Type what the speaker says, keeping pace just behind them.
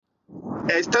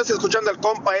Estás escuchando al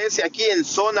compa ese aquí en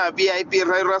zona VIP,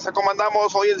 raza. ¿Cómo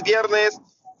andamos? Hoy es viernes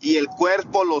y el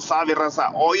cuerpo lo sabe,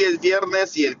 raza. Hoy es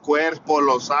viernes y el cuerpo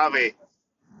lo sabe.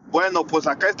 Bueno, pues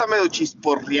acá está medio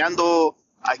chisporreando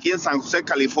aquí en San José,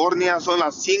 California. Son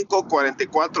las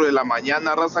 5:44 de la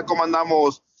mañana, raza. ¿Cómo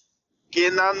andamos?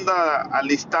 ¿Quién anda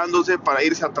alistándose para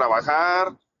irse a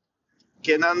trabajar?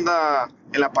 ¿Quién anda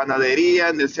en la panadería,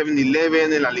 en el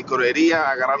 7-Eleven, en la licorería,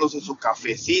 agarrándose su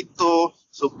cafecito,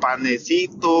 su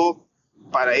panecito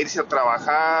para irse a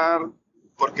trabajar?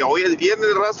 Porque hoy es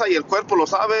viernes, raza, y el cuerpo lo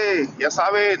sabe, ya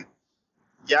saben.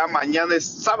 Ya mañana es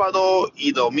sábado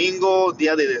y domingo,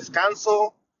 día de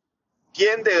descanso.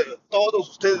 ¿Quién de todos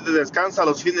ustedes descansa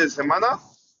los fines de semana?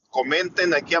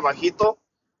 Comenten aquí abajito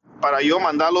para yo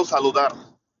mandarlos saludar.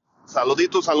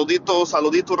 Saluditos, saluditos,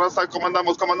 saluditos, raza. ¿Cómo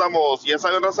andamos? ¿Cómo andamos? Ya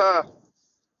saben, raza,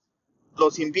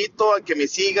 los invito a que me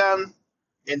sigan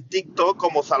en TikTok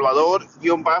como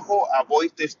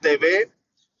Salvador-Aboites TV.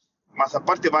 Más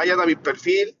aparte, vayan a mi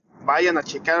perfil, vayan a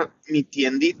checar mi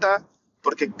tiendita,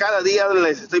 porque cada día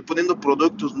les estoy poniendo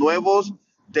productos nuevos.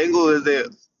 Tengo desde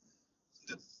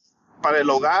para el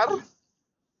hogar,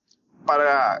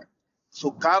 para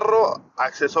su carro,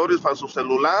 accesorios para su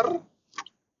celular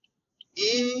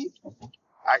y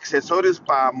accesorios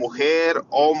para mujer,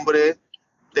 hombre,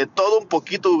 de todo un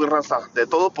poquito, raza, de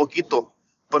todo poquito.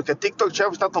 Porque TikTok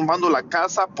Chef está tomando la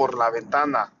casa por la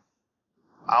ventana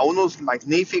a unos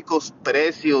magníficos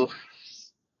precios.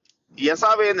 Y ya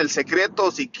saben, el secreto,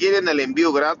 si quieren el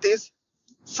envío gratis,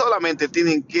 solamente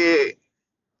tienen que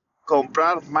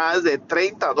comprar más de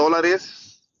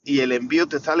 $30 y el envío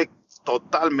te sale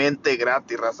totalmente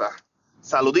gratis, raza.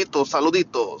 Saluditos,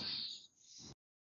 saluditos.